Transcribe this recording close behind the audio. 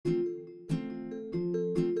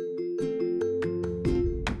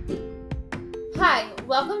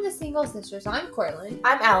Welcome to Single Sisters. I'm Cortland.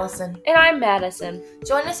 I'm Allison. And I'm Madison.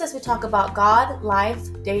 Join us as we talk about God, life,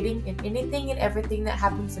 dating, and anything and everything that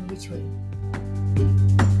happens in between.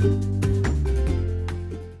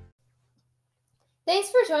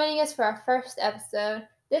 Thanks for joining us for our first episode.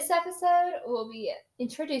 This episode, we'll be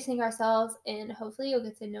introducing ourselves and hopefully you'll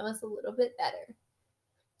get to know us a little bit better.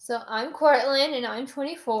 So I'm Cortland and I'm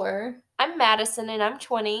 24. I'm Madison and I'm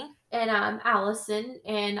 20. And I'm Allison,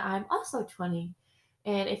 and I'm also 20.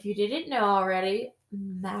 And if you didn't know already,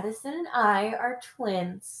 Madison and I are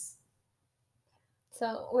twins.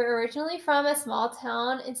 So we're originally from a small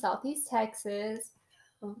town in southeast Texas.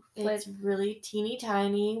 It's really teeny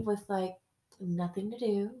tiny with like nothing to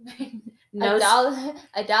do.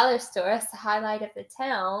 A dollar store is the highlight of the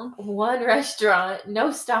town. One restaurant, no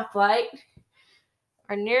stoplight.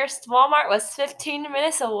 Our nearest Walmart was 15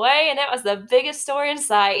 minutes away, and it was the biggest store in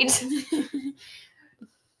sight.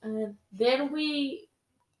 Then we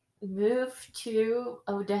moved to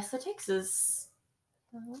Odessa, Texas,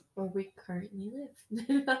 where we currently live.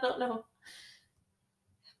 I don't know.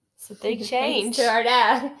 It's a big change. Thanks to our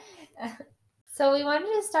dad. So we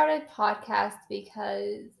wanted to start a podcast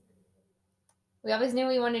because we always knew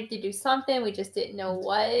we wanted to do something. We just didn't know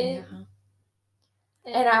what. Yeah.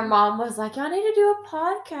 And our mom was like, y'all need to do a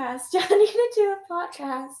podcast. Y'all need to do a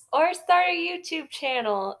podcast. Or start a YouTube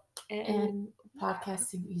channel. And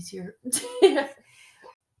podcasting easier.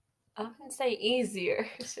 I wouldn't say easier.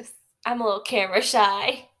 It's just, I'm a little camera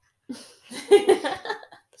shy.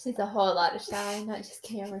 She's a whole lot of shy, not just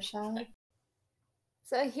camera shy.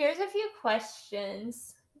 So here's a few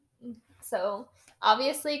questions. So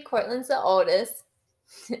obviously Cortland's the oldest,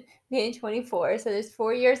 being 24. So there's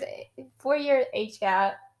 4-year age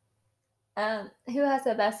gap. Who has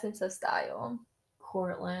the best sense of style?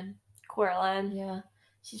 Cortland. Yeah.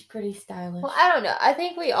 She's pretty stylish. Well, I don't know. I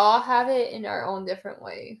think we all have it in our own different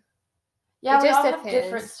way. Yeah, it we just all depends. have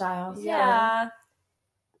different styles. Yeah.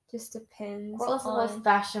 Just depends. Cortland's the most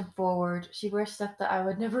fashion forward. She wears stuff that I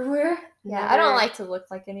would never wear. Yeah, I don't like to look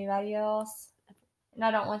like anybody else. And I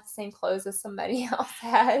don't want the same clothes as somebody else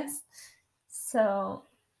has. So,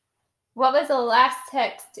 what was the last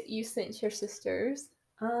text you sent your sisters?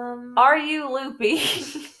 Are you loopy?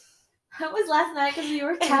 That was last night because we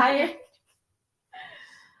were tired.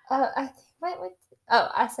 I think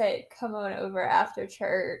I said come on over after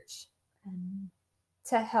church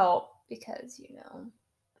to help because, you know.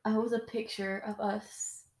 It was a picture of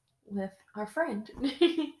us with our friend.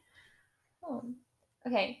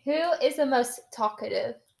 Okay, who is the most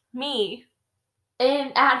talkative? Me.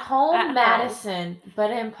 And at home, At Madison. Home.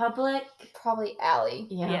 But in public, probably Allie.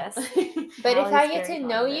 Yeah. Yes. But if I get very to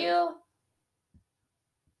know talkative.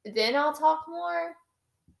 you, then I'll talk more.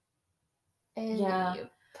 And you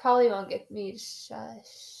probably won't get me to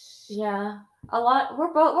shush. Yeah.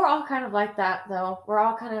 We're all kind of like that though. We're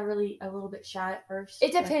all kind of really a little bit shy at first.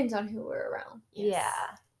 It depends on who we're around. Yes.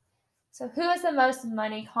 Yeah. So who is the most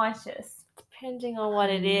money conscious? Depending on what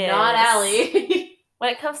it is. Not Allie. When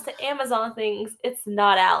it comes to Amazon things, it's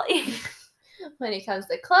not Allie. When it comes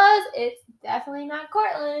to clothes, it's definitely not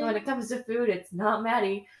Cortland. When it comes to food, it's not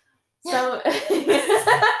Maddie. So, really,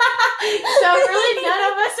 none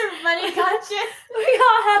of us are money conscious. We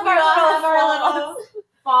all have our little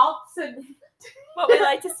faults and what we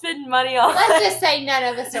like to spend money on. Let's just say none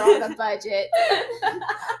of us are on a budget.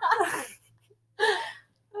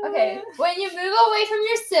 Okay, when you move away from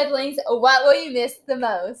your siblings, what will you miss the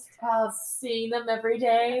most? Seeing them every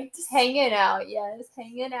day. Just hanging out, yes.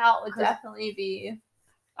 Hanging out would definitely be.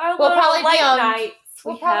 We'll probably be on nights.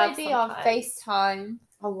 We'll probably be on FaceTime.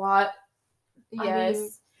 A lot. Yes. I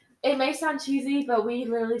mean, it may sound cheesy, but we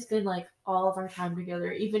literally spend like all of our time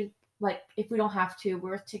together. Even like if we don't have to,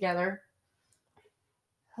 we're together.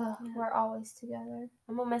 We're always together.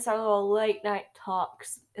 I'm gonna miss our little late night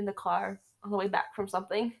talks in the car on the way back from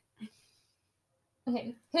something.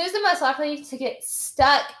 Okay. Who's the most likely to get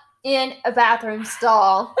stuck in a bathroom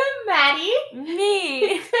stall? Maddie.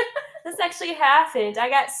 Me. This actually happened. I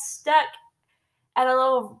got stuck at a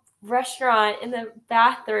little restaurant in the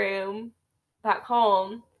bathroom back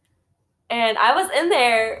home. And I was in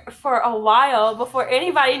there for a while before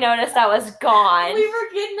anybody noticed I was gone. We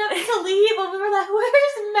were getting up to leave and we were like,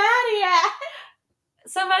 where's Maddie at?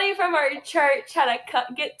 Somebody from our church had to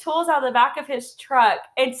get tools out of the back of his truck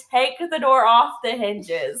and take the door off the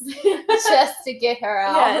hinges. Just to get her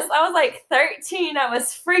out. Yes, I was like 13. I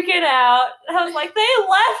was freaking out. I was like, they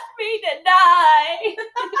left me to die.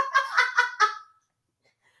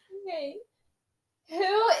 Okay.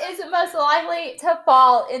 Who is most likely to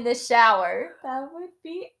fall in the shower? That would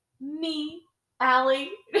be me,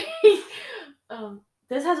 Allie.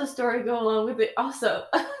 this has a story go along with it also.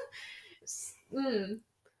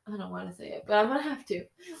 I don't want to say it, but I'm gonna have to.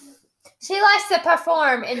 She likes to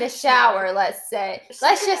perform in the shower, let's say.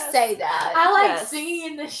 Let's just say that. I like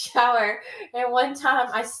singing in the shower. And one time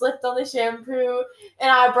I slipped on the shampoo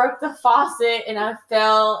and I broke the faucet and I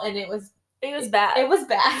fell and it was bad. It was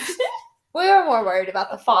bad. We were more worried about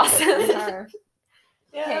the faucet than her.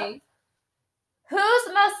 Yeah. Okay.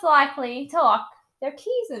 Who's most likely to lock their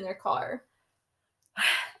keys in their car?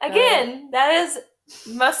 Again, that is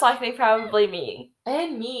most likely probably me.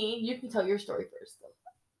 And me. You can tell your story first, though.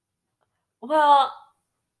 Well,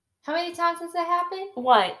 How many times has it happened?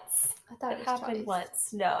 once. I thought It it was happened twice.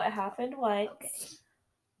 once. No, it happened once. Okay.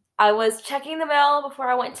 I was checking the mail before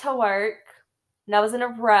I went to work, and I was in a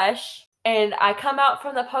rush. And I come out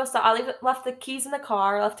from the post office. I left the keys in the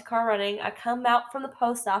car, left the car running. I come out from the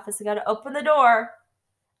post office. I got to open the door,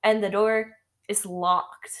 and the door is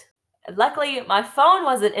locked. And luckily, my phone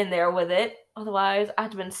wasn't in there with it. Otherwise, I'd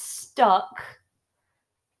have been stuck.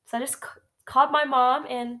 So I just called my mom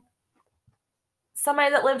and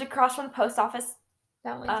somebody that lived across from the post office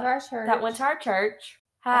That went to our church. that went to our church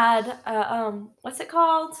had what's it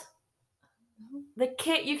called? The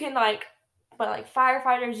kit you can what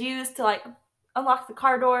firefighters use to unlock the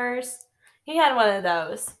car doors. He had one of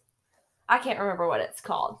those. I can't remember what it's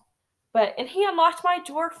called. And he unlocked my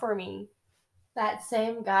door for me. That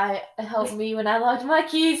same guy helped me when I locked my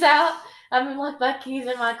keys out. Locked my keys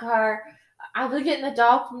in my car. I was getting the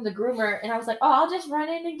dog from the groomer, and I was like, oh, I'll just run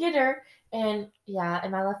in and get her. And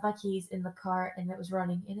I left my keys in the car, and it was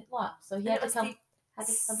running, and it locked. So he had to come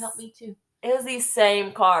help me, too. It was the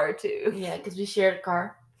same car, too. Yeah, because we shared a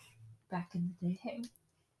car back in the day. Okay.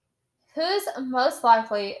 Who's most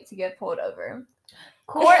likely to get pulled over?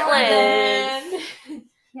 Cortland.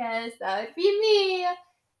 Yes, that would be me.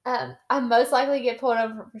 I'm most likely to get pulled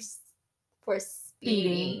over for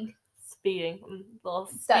speeding. Speeding. Little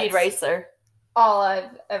speed That's- racer. All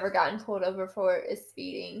I've ever gotten pulled over for is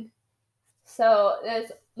speeding. So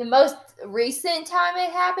the most recent time it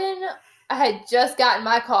happened, I had just gotten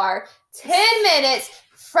my car, 10 minutes,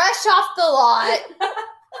 fresh off the lot,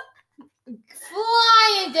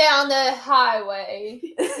 flying down the highway,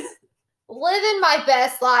 living my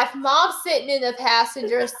best life. Mom's sitting in the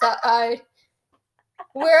passenger side.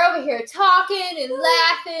 We're over here talking and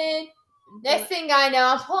laughing. Next thing I know,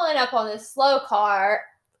 I'm pulling up on this slow car,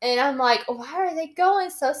 and I'm like, why are they going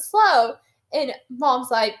so slow? And Mom's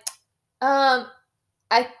like, I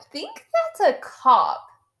think that's a cop.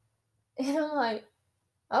 And I'm like,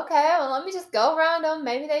 okay, well, let me just go around them.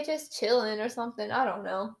 Maybe they just chilling or something. I don't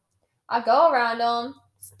know. I go around them,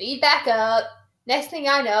 speed back up. Next thing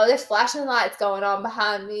I know, there's flashing lights going on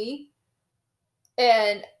behind me.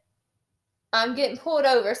 And I'm getting pulled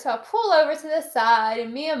over. So I pull over to the side,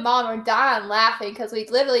 and me and Mom are dying laughing because we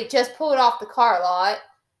literally just pulled off the car lot.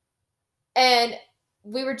 And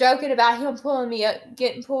we were joking about him pulling me up,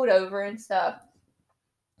 getting pulled over and stuff.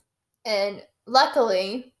 And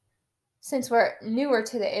luckily, since we're newer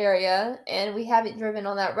to the area and we haven't driven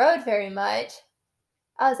on that road very much,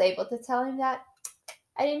 I was able to tell him that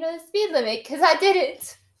I didn't know the speed limit because I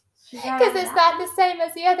didn't. Because it's not the same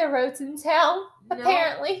as the other roads in town,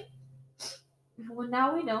 apparently. Well,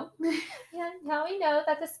 now we know. Yeah, now we know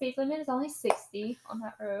that the speed limit is only 60 on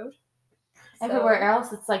that road. Everywhere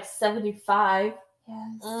else, it's like 75. Yes.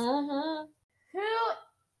 Mm-hmm.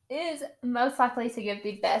 Who is most likely to give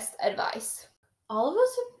the best advice? All of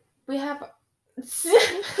us, we have...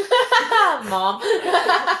 Mom.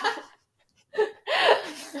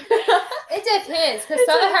 It depends, because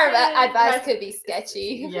some of her advice could be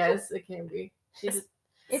sketchy. Yes, it can be. She's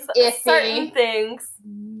It's iffy. Certain things.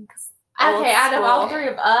 okay, out of all school. three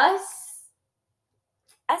of us,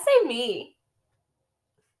 I say me.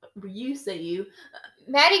 you say you.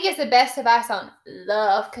 Maddie gives the best advice on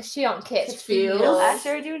love because she don't catch feels. I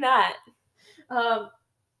sure do not. I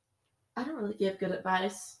don't really give good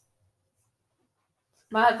advice.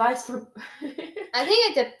 My advice for I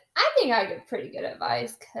think I give pretty good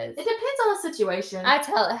advice because it depends on the situation. I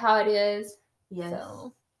tell it how it is. yes.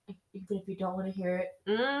 So Even if you don't want to hear it.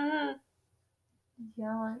 Mm-hmm. you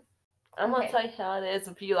know what? I'm gonna Okay. tell you how it is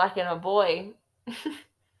if you liking a boy.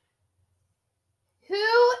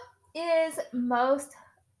 Who is most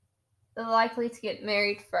likely to get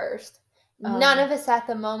married first? None of us at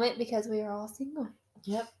the moment because we are all single.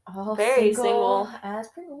 Yep. All Very single single. as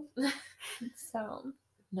Pringles. So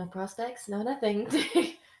No prospects, no nothing.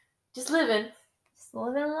 Just living. just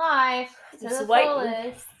living life to Just the waiting.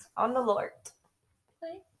 fullest. On the Lord.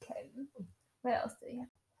 Okay. What else do we have?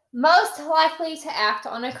 Most likely to act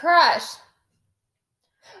on a crush.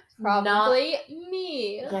 Probably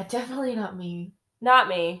me. Yeah, definitely not me. Not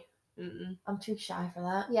me. Mm-mm. I'm too shy for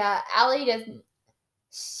that. Yeah, Allie doesn't.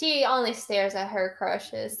 She only stares at her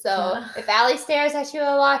crushes. So Yeah. if Allie stares at you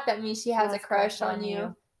a lot, that means she has a Has crush on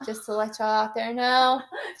you. Just to let y'all out there know.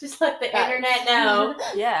 Just let the That- internet know.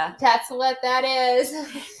 Yeah. That's what that is.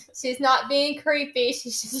 She's not being creepy.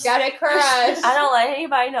 She's just got a crush. I don't let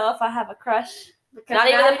anybody know if I have a crush. Because Not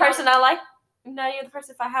even now the person I like. Not even the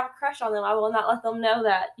person. If I have a crush on them, I will not let them know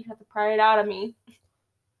that. You have to pry it out of me.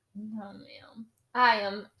 No, ma'am. I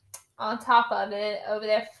am on top of it over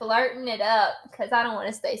there flirting it up because I don't want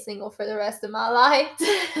to stay single for the rest of my life.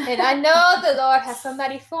 And I know the Lord has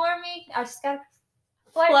somebody for me. I just got to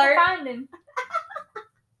flirt Flirt. to find him.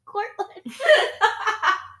 Cortland.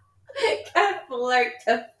 Gotta flirt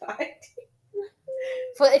to find.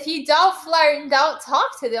 But if you don't flirt and don't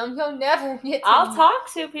talk to them, you'll never get to I'll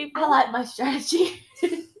talk to people. I like my strategy.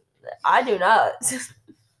 I do not.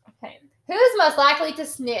 Okay. Who's most likely to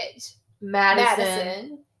snitch?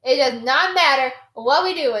 Madison. It does not matter what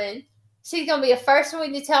we doing. She's gonna be the first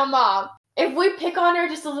one to tell mom. If we pick on her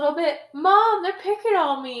just a little bit, Mom, they're picking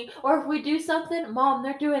on me. Or if we do something, Mom,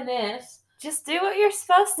 they're doing this. Just do what you're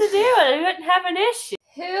supposed to do, and you wouldn't have an issue.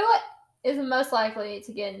 Who is most likely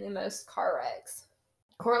to get in the most car wrecks?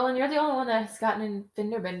 Cortland, you're the only one that's gotten in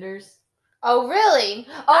fender benders. Oh, really?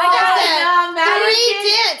 Oh,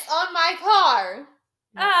 Three dents on my car.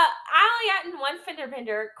 I only got in one fender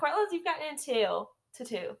bender. Cortland, you've gotten in two.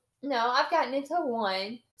 No, I've gotten into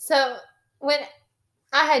one. So when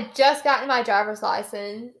I had just gotten my driver's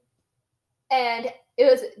license, and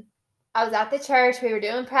I was at the church. We were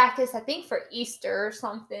doing practice, I think for Easter or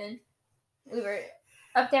something. We were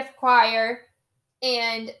up there for choir,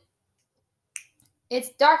 and it's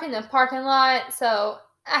dark in the parking lot. So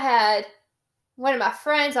I had one of my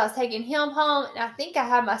friends. I was taking him home, and I think I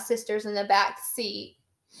had my sisters in the back seat.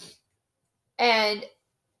 And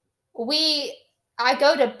I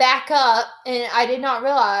go to back up, and I did not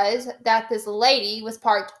realize that this lady was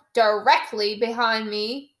parked directly behind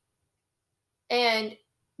me and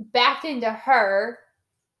backed into her.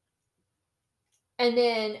 And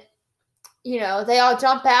then, they all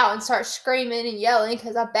jump out and start screaming and yelling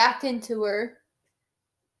because I backed into her.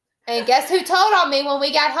 And guess who told on me when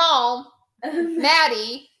we got home?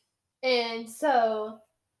 Maddie. And so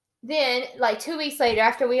then, 2 weeks later,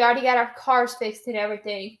 after we already got our cars fixed and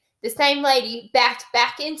everything, the same lady backed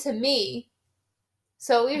back into me.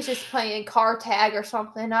 So we was just playing car tag or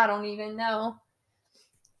something. I don't even know.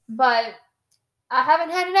 But I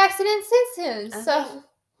haven't had an accident since then. So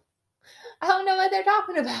I don't know what they're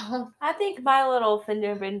talking about. I think my little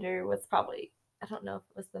fender bender was probably, I don't know if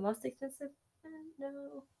it was the most expensive.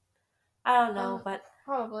 No. I don't know, but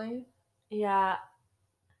Probably. yeah.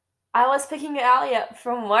 I was picking Allie up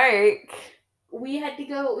from work. We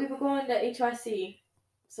were going to HYC.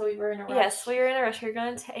 So we were in a rush. Yes, we were in a rush. We were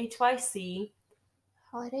going to HYC.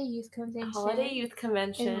 Holiday Youth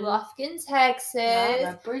Convention. In In Lufkin, Texas.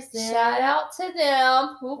 Yeah, represent. Shout out to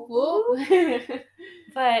them. Whoop, whoop.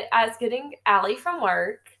 But I was getting Allie from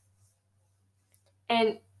work,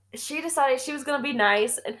 and she decided she was going to be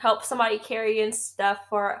nice and help somebody carry in stuff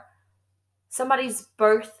for somebody's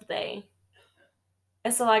birthday.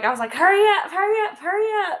 And so, I was like, hurry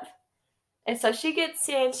up. And so she gets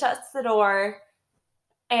in, shuts the door,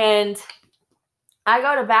 and I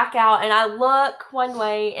go to back out, and I look one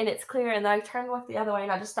way, and it's clear, and then I turn to look the other way,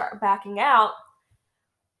 and I just start backing out.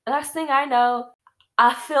 The next thing I know,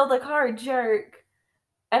 I feel the car jerk,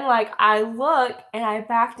 and, I look, and I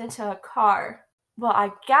backed into a car. Well,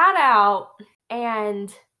 I got out,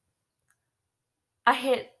 and I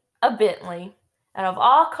hit a Bentley. Out of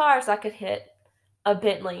all cars I could hit, a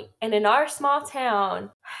Bentley. And in our small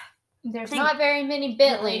town, There's not very many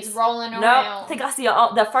Bentleys rolling around. I think I see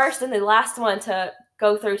the first and the last one to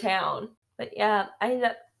go through town. But yeah, I ended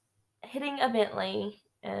up hitting a Bentley,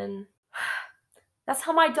 and that's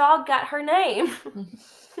how my dog got her name.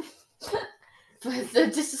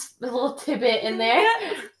 Just a little tidbit in there.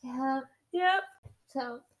 Yeah. Yep.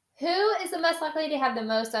 So, who is the most likely to have the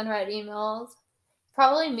most unread emails?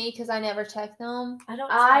 Probably me, because I never check them.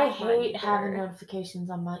 I hate having notifications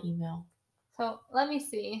on my email. So let me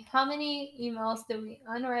see. How many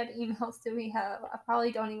unread emails do we have? I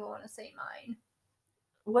probably don't even want to say mine.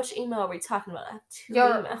 Which email are we talking about? I have two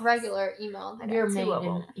Your emails. regular email. Your two of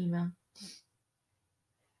main them. email.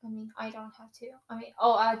 I don't have to.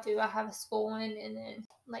 I do. I have a school one, and then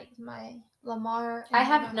my Lamar. I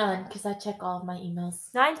have none because I check all of my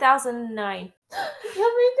emails. 9009. You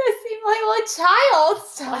make that seem like a child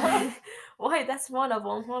stuff. Wait, that's one of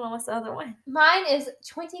them. Hold on, what's the other one? Mine is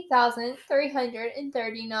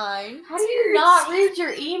 20,339. How do you not read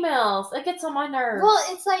your emails? It gets on my nerves. Well,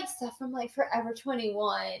 it's like stuff from like Forever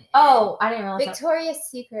 21. and oh, I didn't realize that. Victoria's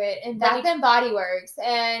Secret and That Bath and Body Works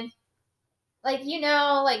and like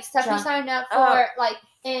like stuff you Junk. signed up for, like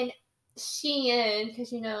and Shein,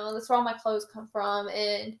 because that's where all my clothes come from,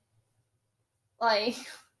 and like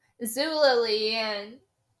Zulily and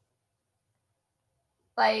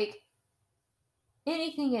like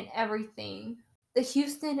anything and everything. The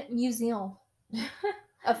Houston Museum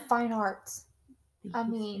of Fine Arts. I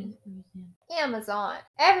mean, Amazon.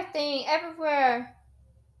 Everything, everywhere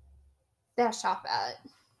that I shop at,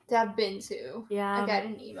 that I've been to. Yeah. I got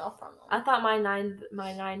an email from them. I thought my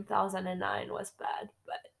 9,009 was bad,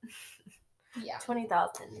 but Yeah.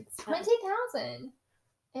 20,000. 20,000.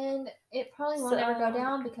 And it probably won't ever go So-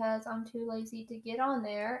 down because I'm too lazy to get on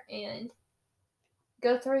there and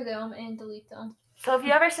go through them and delete them. So if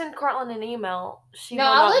you ever send Cortland an email, she No,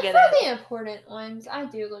 will I'll not look get for it. the important ones. I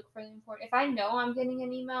do look for the important. If I know I'm getting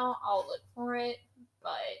an email, I'll look for it.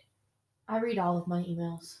 But I read all of my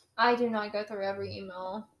emails. I do not go through every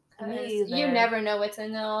email. 'Cause Me you either. never know what's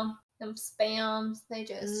in them. Them spams, they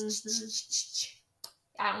just.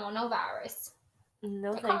 I don't want no virus.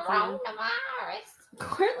 No, The thank you. coronavirus.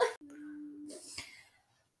 Cortland.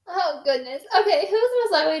 Oh goodness. Okay, who's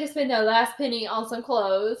most likely to spend their last penny on some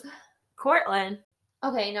clothes? Cortland.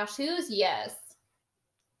 Okay, now shoes, yes.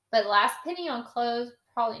 But last penny on clothes,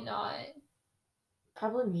 probably not.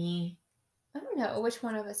 Probably me. I don't know which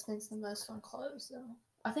one of us spends the most on clothes though.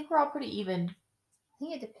 I think we're all pretty even. I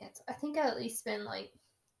think it depends. I think I at least spend like.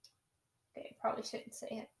 Okay, probably shouldn't say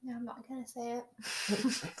it. No, I'm not gonna say it.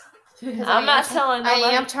 'Cause I'm not am- telling I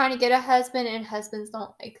nobody. am trying to get a husband, and husbands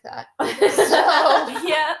don't like that.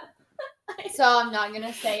 Yeah. So I'm not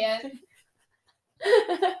gonna say it.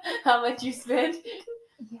 How much you spend?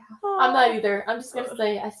 Yeah. I'm not either. I'm just gonna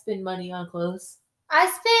say I spend money on clothes. I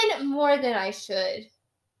spend more than I should.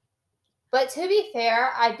 But to be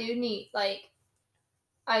fair, I do need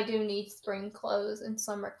spring clothes and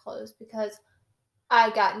summer clothes because I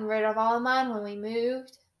gotten rid of all of mine when we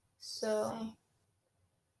moved. So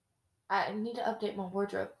I need to update my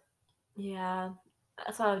wardrobe. Yeah.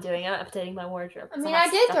 That's what I'm doing. I'm updating my wardrobe. I 'cause mean, have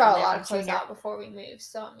I did stuff throw in a there lot from of clothes junior- out before we moved.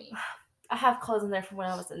 So I mean, I have clothes in there from when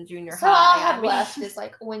I was in junior so high. all I I have mean- left is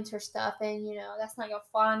like winter stuff, and that's not gonna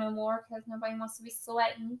fly no more because nobody wants to be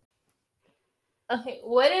sweating. Okay,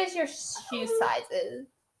 what is your shoe sizes?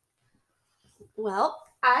 Well,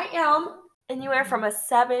 I am anywhere from a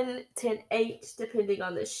 7 to an 8, depending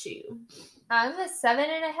on the shoe. I'm a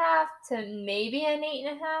 7.5 to maybe an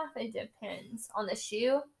 8.5. It depends on the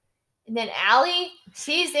shoe. And then Allie,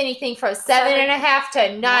 she's anything from 7.5 to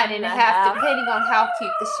 9.5, depending on how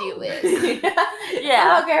cute the shoe is.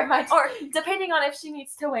 Yeah. I'll grab my Or depending on if she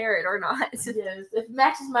needs to wear it or not. Yes, if it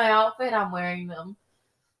matches my outfit, I'm wearing them.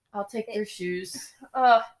 I'll take their shoes.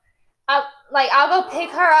 I'll go pick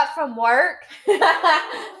her up from work,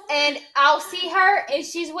 and I'll see her, and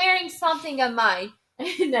she's wearing something of mine.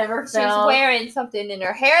 It never She's fell. wearing something in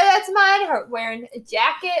her hair that's mine, her wearing a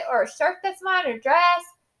jacket or a shirt that's mine, or dress.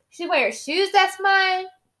 She's wearing shoes that's mine.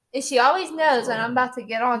 And she always knows when I'm about to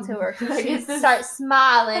get onto her. She starts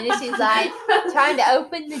smiling, and she's like trying to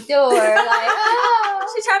open the door. Like,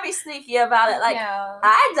 oh. She's trying to be sneaky about it. Like, Yeah.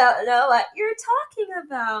 I don't know what you're talking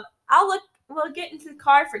about. We'll get into the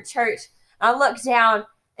car for church. I look down,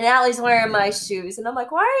 and Allie's wearing my shoes. And I'm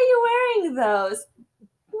like, why are you wearing those?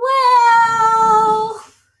 Well,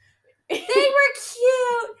 they were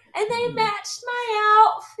cute, and they matched my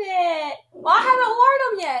outfit. Well, I haven't worn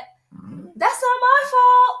them yet. That's not my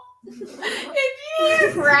fault. If you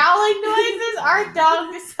hear growling noises, our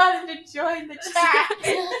dog decided to join the chat.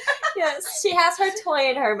 Yes, she has her toy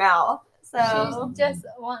in her mouth. So She's just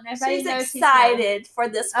wanting everybody she's to know excited for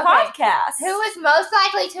this Okay. podcast. Who is most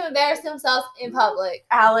likely to embarrass themselves in public?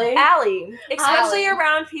 Allie, Allie, especially Allie.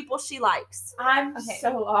 around people she likes. I'm Okay.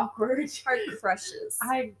 so awkward. Her crushes.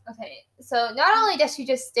 Okay, so not only does she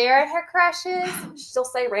just stare at her crushes, She'll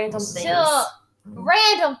say random things. she'll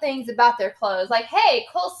random things about their clothes, like, "Hey,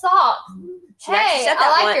 cool socks. She actually Hey, said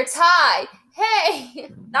that I like your once. tie. Hey."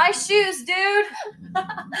 Nice shoes, dude.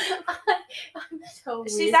 I'm so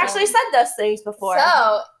She's weird. actually said those things before.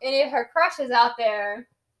 So, any of her crushes out there,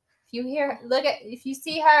 if you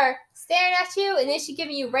see her staring at you, and then she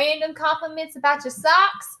giving you random compliments about your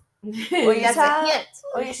socks, Well, that's a hint.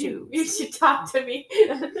 Or your shoes. You should talk to me.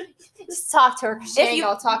 Just talk to her, 'cause she If ain't you-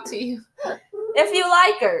 gonna talk to you. If you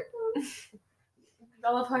like her. I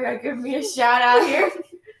love how you give me a shout out here.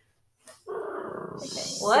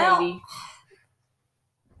 Well, Sadie.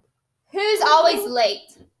 Who's always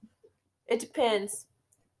late? It depends.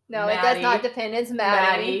 No, it Maddie. does not depend. It's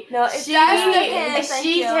Maddie. No, it She, does depend. Thank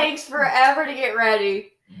she you. takes forever to get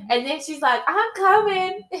ready. And then she's like, I'm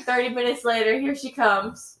coming. 30 minutes later, here she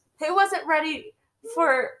comes. Who wasn't ready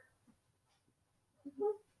for?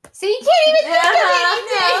 So you can't even think No,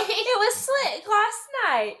 of anything. it was slick last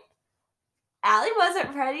night. Allie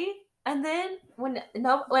wasn't ready, and then when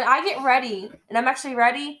I get ready and I'm actually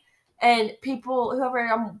ready, and whoever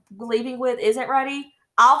I'm leaving with isn't ready,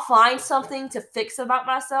 I'll find something to fix about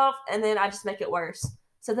myself, and then I just make it worse.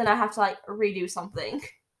 So then I have to like redo something,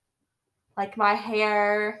 like my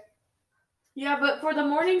hair. Yeah, but for the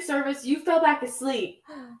morning service, you fell back asleep.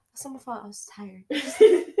 Someone thought I was tired.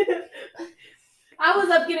 I was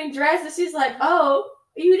up getting dressed, and she's like, oh,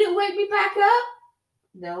 you didn't wake me back up?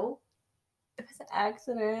 No. It was an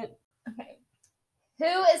accident. Okay.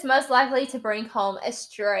 Who is most likely to bring home a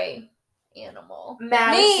stray animal?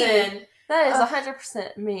 Madison. That is Ugh.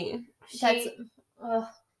 100% me.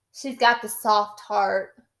 She's got the soft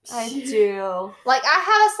heart. I do. Like, I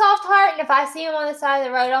have a soft heart, and if I see him on the side of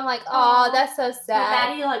the road, I'm like, oh, that's so But sad.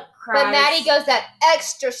 Maddie, like, cries. But Maddie goes that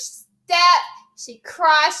extra step. She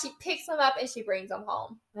cries, she picks him up, and she brings him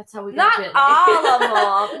home. That's how we got Not Bentley. all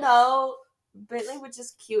of them. No. Bentley was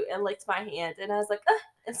just cute and licked my hand, and I was like,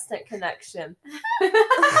 instant connection.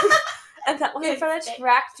 And that was from a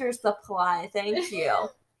Tractor Supply. Thank you.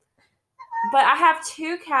 But I have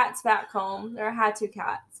 2 cats back home. Or I had 2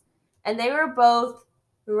 cats. And they were both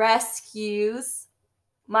rescues.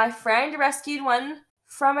 My friend rescued one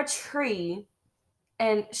from a tree,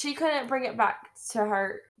 and she couldn't bring it back to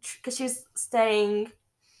her because she was staying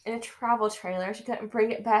in a travel trailer. She couldn't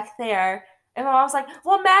bring it back there. And my mom was like,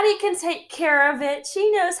 well, Maddie can take care of it.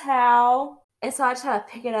 She knows how. And so I just had to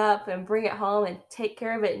pick it up and bring it home and take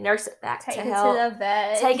care of it, nurse it back Take to it health. to the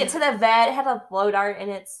vet. Take it to the vet. It had a blow dart in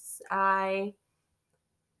its eye.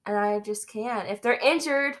 And I just can't. If they're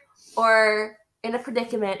injured or in a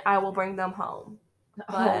predicament, I will bring them home.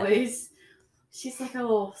 Always. She's like a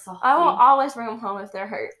little softie. I will always bring them home if they're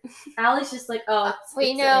hurt. Allie's just like, oh,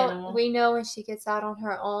 we it's an animal. know when she gets out on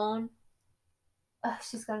her own,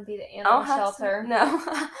 she's gonna be the animal shelter. No.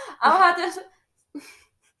 I'll have to.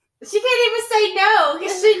 She can't even say no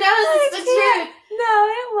because she knows it's the truth. No,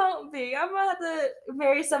 it won't be. I'm gonna have to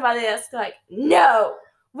marry somebody that's like, no,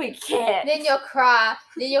 we can't. Then you'll cry.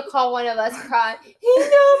 Then you'll call one of us crying. He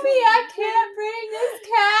told me I can't bring this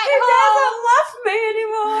cat He home. doesn't love me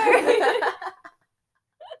anymore.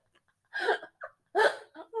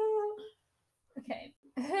 Okay.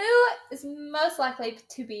 Who is most likely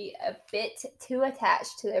to be a bit too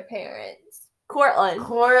attached to their parents?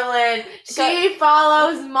 Courtland. She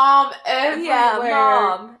follows mom everywhere. Yeah,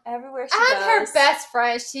 mom. Everywhere she I'm goes. her best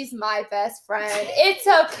friend. She's my best friend. It's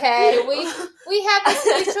okay. We have this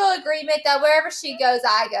mutual agreement that wherever she goes,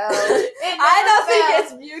 I go. I don't think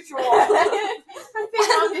it's mutual. I think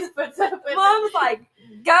mom just puts up with Mom's like,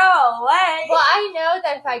 go away. Well, I know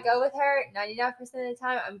that if I go with her, 99% of the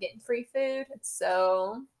time, I'm getting free food.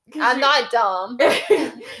 So I'm not dumb.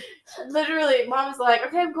 Literally, mom's like,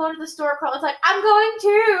 okay, I'm going to the store. Courtland's like, I'm going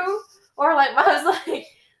too. Or like, mom's like,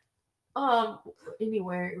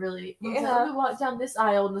 anywhere really. Mom's like, let me walk down this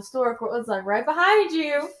aisle in the store. Courtland's like, right behind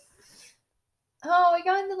you. Oh, we're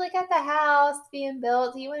going to look at the house being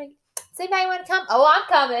built. Do you want to? Does anybody want to come? Oh, I'm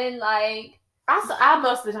coming. Like, I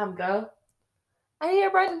most of the time go. I need a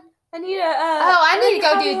bread. I need a. I need to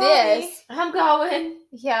go do this. I'm going.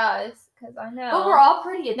 Yes, because I know. But we're all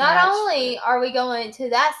pretty attached. Not only are we going to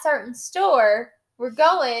that certain store, we're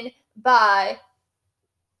going by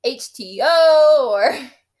HTO or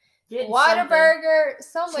Getting Whataburger,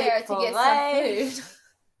 somewhere to Chick-fil-A. get some food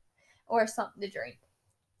or something to drink.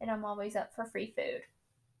 And I'm always up for free food.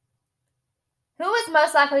 Who is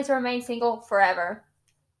most likely to remain single forever?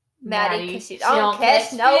 Maddie, because she don't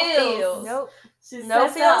catch no feels. Nope. She No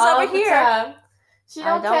says feels that all over the here. time. She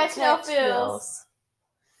I don't catch no feels.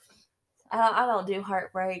 I don't do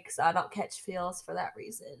heartbreaks. I don't catch feels for that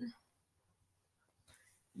reason.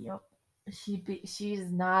 Yep. She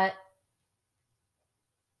does not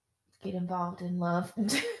get involved in love.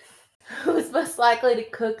 Who's most likely to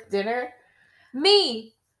cook dinner?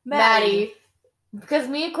 Me, Maddie. Because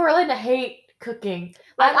me and Courtland hate cooking.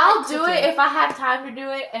 Like, I'll do it if I have time to do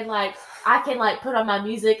it, and like I can like put on my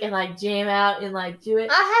music and like jam out and like do it.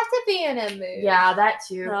 I have to be in a mood. Yeah, that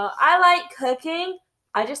too. No, I like cooking.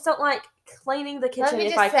 I just don't like cleaning the kitchen me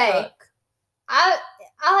if just I say, cook. I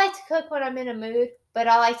like to cook when I'm in a mood, but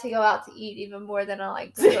I like to go out to eat even more than I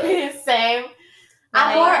like to cook. Same.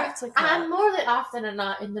 Like to I'm cook. more than often than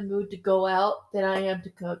not in the mood to go out than I am to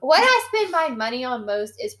cook. What I spend my money on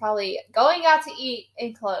most is probably going out to eat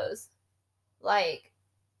and clothes. Like,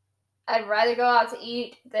 I'd rather go out to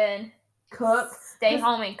eat than Cook. stay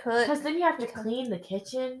home and cook. Because then you have to clean the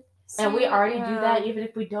kitchen. And we already do that even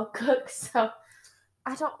if we don't cook, so.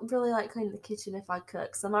 I don't really like cleaning the kitchen if I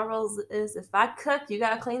cook. So my rules is if I cook, you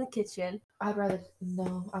gotta clean the kitchen. I'd rather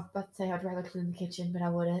clean the kitchen, but I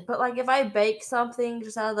wouldn't. But like if I bake something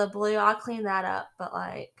just out of the blue, I'll clean that up. But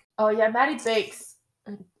like, Oh yeah, Maddie bakes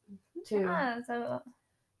too. So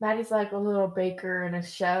Maddie's like a little baker and a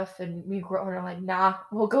chef, and me and Courtland are like, nah,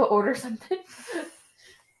 we'll go order something.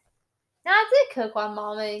 now I did cook while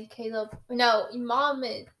Mom and Caleb. No, Mom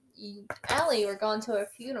and Ellie were going to a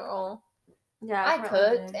funeral. yeah, I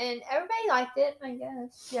cooked, and everybody liked it. I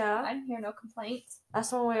guess. Yeah, I didn't hear no complaints.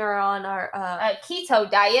 that's when we were on our Keto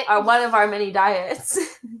diet. one of our many diets.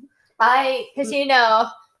 Because you know,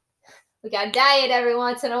 we got diet every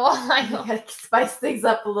once in a while. You gotta spice things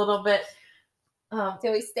up a little bit.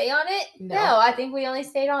 Did we stay on it? No. I think we only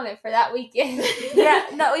stayed on it for that weekend. Yeah,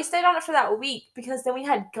 no, we stayed on it for that week because then we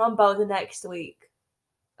had gumbo the next week.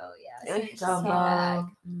 Oh yeah, It was so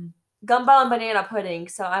Gumbo. Gumbo and banana pudding.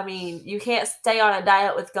 So I mean, you can't stay on a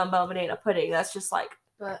diet with gumbo and banana pudding. That's just like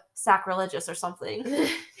sacrilegious or something.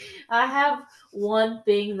 I have one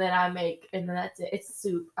thing that I make, and that's it. It's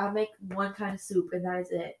soup. I make one kind of soup, and that is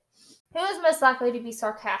it. Who is most likely to be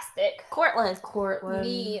sarcastic? Courtland.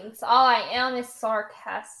 Me. It's all I am is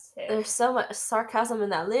sarcastic. There's so much sarcasm in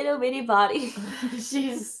that little bitty body.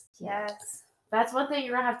 Yes. That's one thing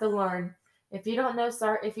you're gonna have to learn. If you don't know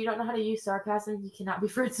how to use sarcasm, you cannot be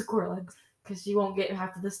friends with Courtland because you won't get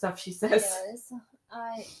half of the stuff she says.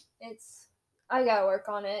 Yes. I gotta work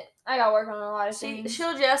on it. I gotta work on a lot of things.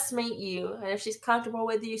 She'll just meet you, and if she's comfortable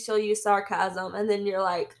with you, she'll use sarcasm, and then you're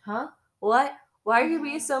like, huh? What? Why are you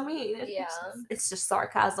being so mean? Yeah. It's just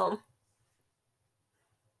sarcasm.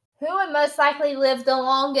 Who would most likely live the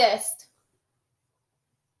longest?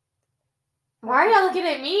 Why are y'all looking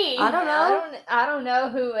at me? I don't know. I don't know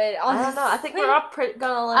who would. I don't know. I think we're all gonna live pretty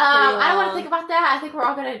long. I don't want to think about that. I think we're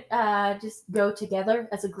all gonna just go together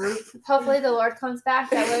as a group. Hopefully the Lord comes back.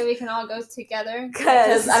 That way we can all go together.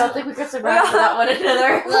 Because I don't think we can survive without one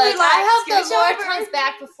another. Look, I hope the Lord comes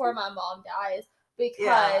back before my mom dies.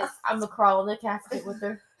 Because I'm gonna crawl in the casket with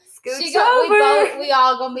her. We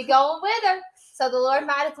all gonna be going with her. So the Lord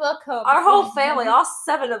might as well come. Our whole family, all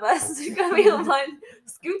 7 of us, are gonna be like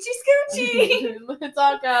scoochie. Let's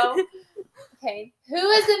all go. Okay. Who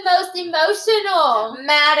is the most emotional?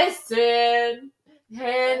 Madison.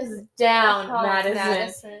 Hands down,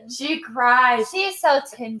 Madison. She cries. She is so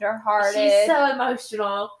tenderhearted. She's so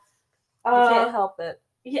emotional. I can't help it.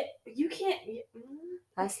 Yeah, you can't.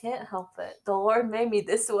 I can't help it. The Lord made me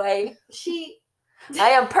this way. I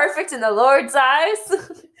am perfect in the Lord's eyes.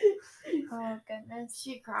 Oh, goodness.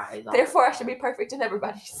 She cries. Therefore, I should be perfect in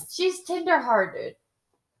everybody's. She's tenderhearted.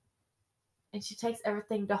 And she takes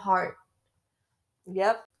everything to heart.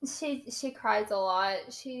 Yep. She cries a lot.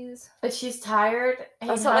 But she's tired and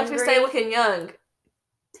That's what makes me stay looking young.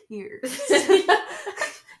 Tears.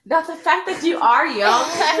 Not the fact that you are young.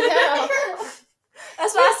 I know.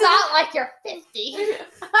 That's why it's not like you're 50.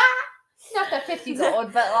 Not that 50's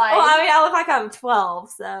old, but like. Well, I mean, I look like I'm 12,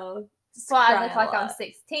 so. Well, I look like I'm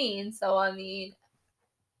 16, so I mean,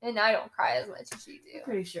 and I don't cry as much as you do. I'm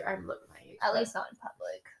pretty sure I'm looking my age. At least not in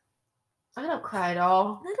public. I don't cry at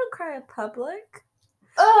all. I don't cry in public.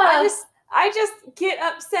 I just get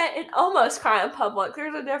upset and almost cry in public.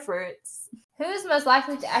 There's a difference. Who's most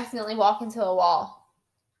likely to accidentally walk into a wall?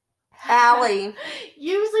 Allie.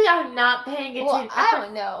 Usually I'm not paying attention. Well, I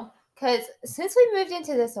don't know. Because since we moved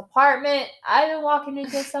into this apartment, I've been walking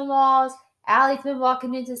into some walls. Allie's been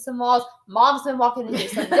walking into some walls. Mom's been walking into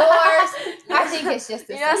some doors. I think it's just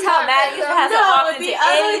this. You know how Maddie hasn't walked into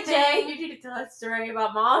anything. Day, you need to tell a story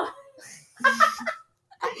about Mom.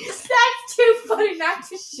 That's too funny not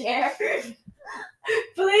to share.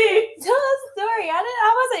 Please tell us a story.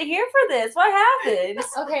 I wasn't here for this. What happened?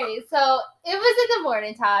 Okay, so it was in the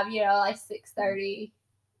morning time, like 6:30.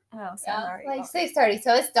 Oh, sorry. Like 6:30.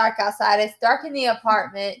 So it's dark outside. It's dark in the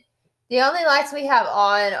apartment. The only lights we have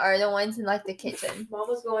on are the ones in like the kitchen. Mom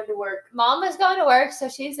was going to work. Mom was going to work, so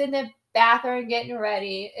she's in the bathroom getting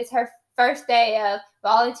ready. It's her first day of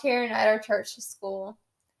volunteering at our church school.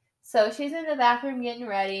 So she's in the bathroom getting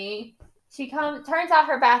ready. She turns out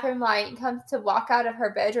her bathroom light and comes to walk out of her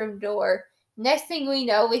bedroom door. Next thing we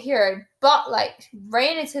know, we hear a butt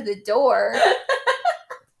ran into the door.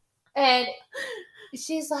 And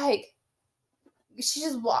she's like, she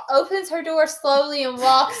just opens her door slowly and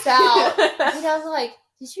walks out. And I was like,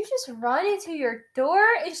 did you just run into your door?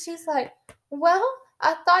 And she's like, well,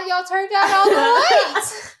 I thought y'all turned out all the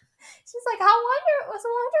lights. She's like, I was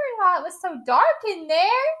wondering why it was so dark in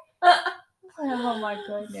there. Oh my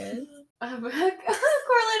goodness. Cortland,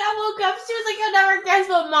 I woke up. She was like, "You'll never guess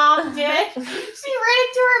what Mom did." She ran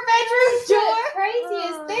into her bedroom The door.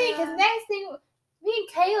 craziest thing, because next thing, me and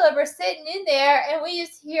Caleb are sitting in there, and we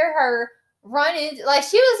just hear her running. Like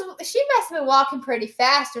she must have been walking pretty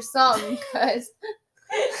fast or something, because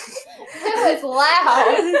it was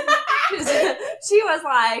loud. She was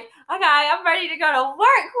like, "Okay, I'm ready to go to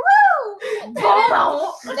work. Woo!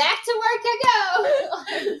 Back to work I go.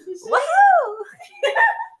 Woohoo!"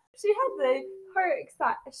 She had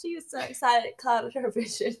she was so excited it clouded her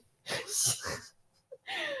vision.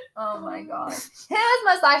 Oh my god. Who is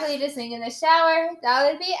most likely to sing in the shower? That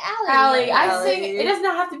would be Allie. Allie, I Allie. sing. It does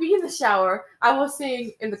not have to be in the shower. I will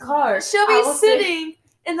sing in the car. She'll I be will sing- sitting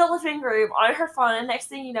in the living room on her phone, and next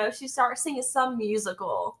thing you know, she starts singing some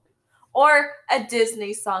musical or a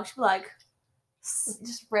Disney song. She'll be like,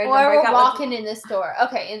 just random. Or break we're out walking in the store.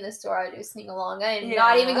 Okay, in the store I do sing along. I am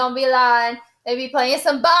not Yeah. even gonna be lying. They be playing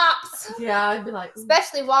some bops. Yeah, I'd be like,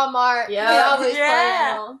 Especially Walmart. Yeah. We always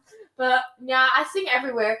Yeah. play them. but yeah, I sing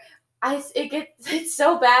everywhere. It's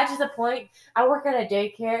so bad to the point. I work at a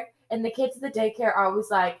daycare, and the kids at the daycare are always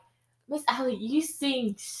like, "Miss Allie, you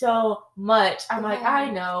sing so much." I'm like, Yeah. "I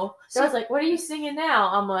know." So I was like, "What are you singing now?"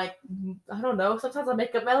 I'm like, "I don't know. Sometimes I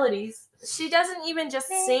make up melodies." She doesn't even just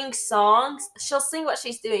sing songs. She'll sing what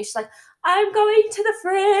she's doing. She's like, "I'm going to the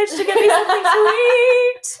fridge to get me something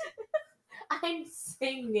sweet." I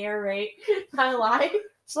sing narrate my life.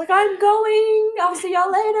 She's like, "I'm going. I'll see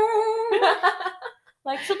y'all later."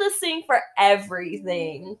 Like, she'll just sing for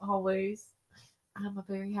everything. Always. I'm a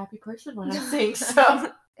very happy person when I sing,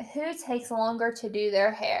 so Who takes longer to do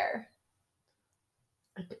their hair?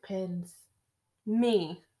 it depends.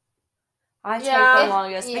 Me. I take Yeah. the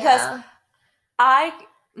longest because I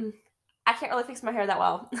can't really fix my hair that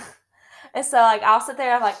well. And so, like, I'll sit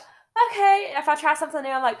there, I'm like, okay. If I try something new,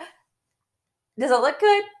 I'm like, does it look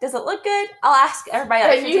good? Does it look good? I'll ask everybody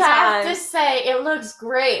like But 50 you have times. to say it looks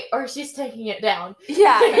great, or she's taking it down.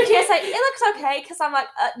 Yeah, you can't say, it looks okay, because I'm like,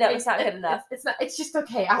 no, it's not good enough. It's not. It's just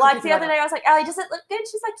okay. I have to Like, pick the it other up. day, I was like, Allie, does it look good?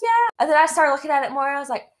 She's like, yeah. And then I started looking at it more, and I was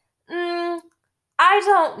like, I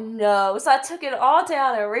don't know. So I took it all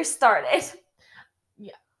down and restarted.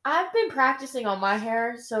 I've been practicing on my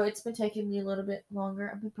hair, so it's been taking me a little bit longer.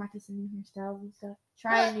 I've been practicing new hairstyles and stuff.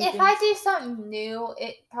 Trying new If things. I do something new,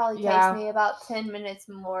 it probably Yeah. takes me about 10 minutes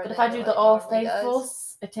more. But if than I do what the it All normally does.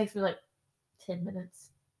 Faithfuls, it takes me like 10 minutes.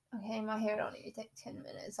 Okay, my hair don't even take 10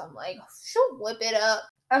 minutes. I'm like, she'll whip it up.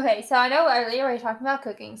 Okay, so I know earlier we were talking about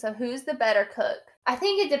cooking. So who's the better cook? I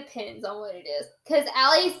think it depends on what it is. Because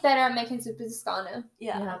Allie's better at making soup Toscana.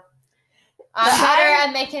 Yeah. I'm But better I-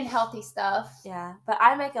 at making healthy stuff. Yeah. But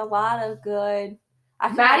I make a lot of good. I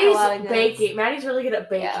can make a lot of Maddie's goods. baking. Maddie's really good at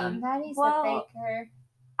baking. Yeah, Maddie's Well, the baker.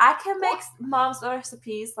 I can make mom's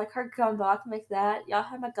recipes, like her gumbo. I can make that. Y'all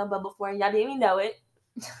had my gumbo before, and y'all didn't even know it.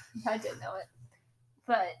 I didn't know it.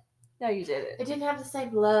 But No, you didn't. It didn't have the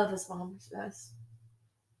same love as Mom's does.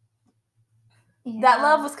 That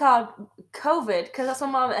love was called COVID, because that's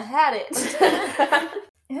when mom had it.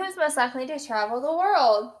 Who's most likely to travel the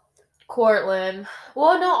world? Cortland.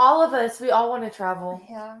 Well, no, all of us. We all want to travel.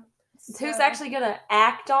 Yeah. Who's So- actually gonna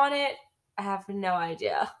act on it? I have no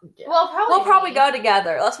idea. Well, probably We'll probably me. go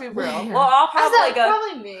together. Let's be real. Yeah. We'll all I said probably go.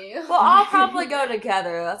 probably me. We'll all probably go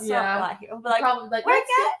together. That's Yeah. not like we'll be like, Probably like where let's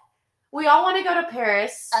go. We all want to go to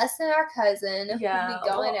Paris. Us and our cousin Yeah. will be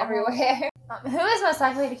going everywhere. Who is most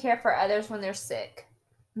likely to care for others when they're sick?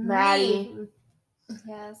 Maddie. Me.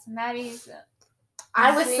 Yes, Maddie's.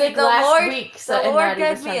 I was See, sick the last Lord- week, so The and Lord Maddie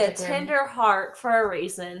was gave me trying a to take care of me. tender heart for a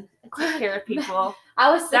reason. Take care of people.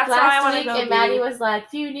 I was sick That's where I last wanna week, go and be. Maddie was like,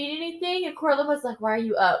 "Do you need anything?" And Cortland was like, "Why are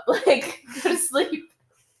you up? Like, go to sleep."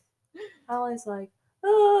 I was like,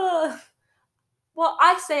 ugh. Well,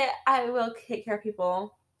 I say I will take care of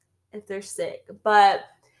people if they're sick, but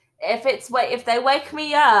if they wake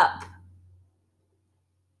me up,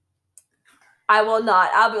 I will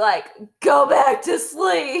not. I'll be like, go back to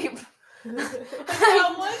sleep.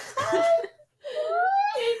 That one time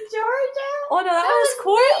in Georgia. Oh no, that was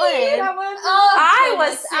Cortland. Oh, I was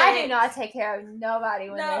goodness, I do sick. not take care of nobody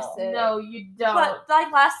when they're No, sick. No, you don't. But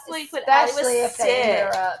like last week when Allie Especially was if they sick.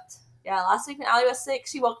 interrupt. Yeah, last week when Allie was sick,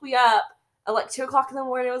 she woke me up at like 2:00 in the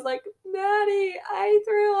morning. I was like, Maddie, I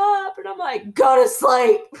threw up. And I'm like, go to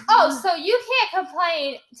sleep. Oh, so you can't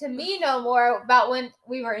complain to me no more about when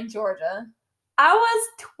we were in Georgia. I was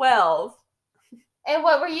 12. And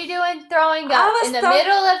what were you doing throwing I up was in the throw-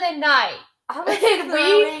 middle of the night? I was And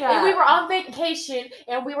throwing up. we were on vacation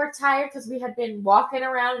and we were tired because we had been walking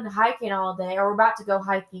around and hiking all day, or we're about to go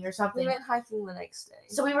hiking or We something. went hiking the next day.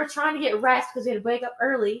 So we were trying to get rest because we had to wake up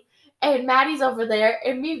early. And Maddie's over there,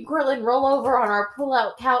 and me and Cortland roll over on our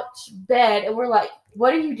pull-out couch bed, and we're like,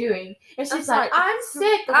 "What are you doing?" And she's like, "I'm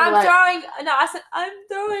sick." And we're like, I said, I'm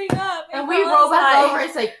throwing up. and we roll back over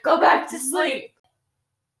and say, "Go back to sleep."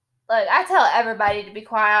 Look, I tell everybody to be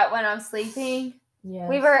quiet when I'm sleeping. Yeah.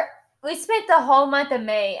 We spent the whole month of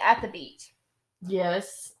May at the beach.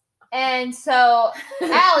 Yes. And so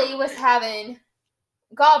Allie was having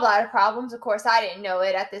gallbladder problems. Of course, I didn't know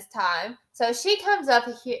it at this time. So she comes up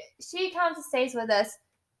here. She comes and stays with us.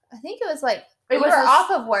 I think it was like we were off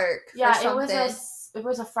of work. Yeah, for it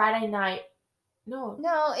was a Friday night. No,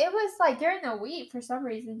 it was like during the week. For some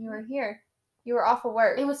reason, you were here. You were off of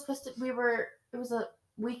work. it was supposed to. It was a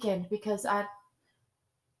weekend because it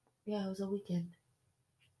was a weekend.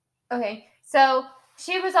 Okay, so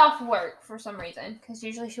she was off work for some reason because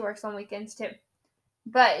usually she works on weekends too.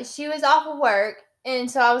 But she was off of work, and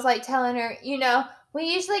so I was like telling her, we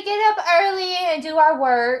usually get up early and do our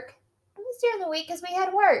work. It was during the week because we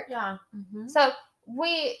had work. Yeah. Mm-hmm. So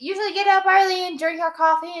we usually get up early and drink our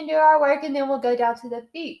coffee and do our work, and then we'll go down to the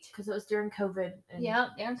beach. Because it was during COVID. Yeah,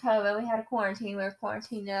 during COVID, we had a quarantine. We were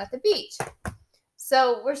quarantined at the beach.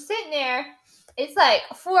 So we're sitting there. It's like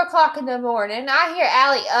 4 o'clock in the morning. I hear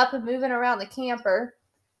Allie up and moving around the camper.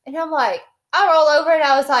 And I'm like, I roll over and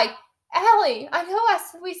I was like, Allie, I know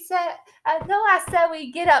I said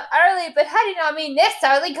we get up early, but I did not mean this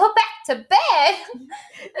early. Go back to bed.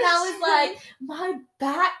 And I was like, my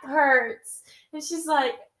back hurts. And she's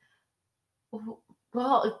like,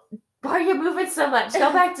 well, why are you moving so much?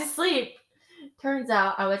 Go back to sleep. Turns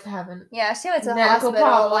out I was having Yeah, she went to the medical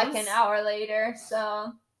hospital like problems. an hour later,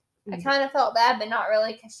 so I kind of felt bad, but not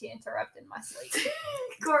really because she interrupted my sleep.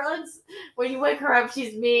 Cortland's, when you wake her up,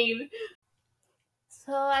 she's mean.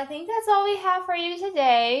 So I think that's all we have for you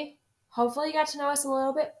today. Hopefully you got to know us a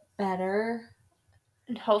little bit better.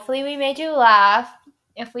 And hopefully we made you laugh.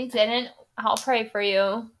 If we didn't, I'll pray for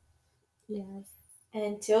you. Yes.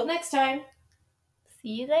 Until next time. See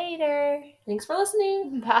you later. Thanks for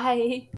listening. Bye.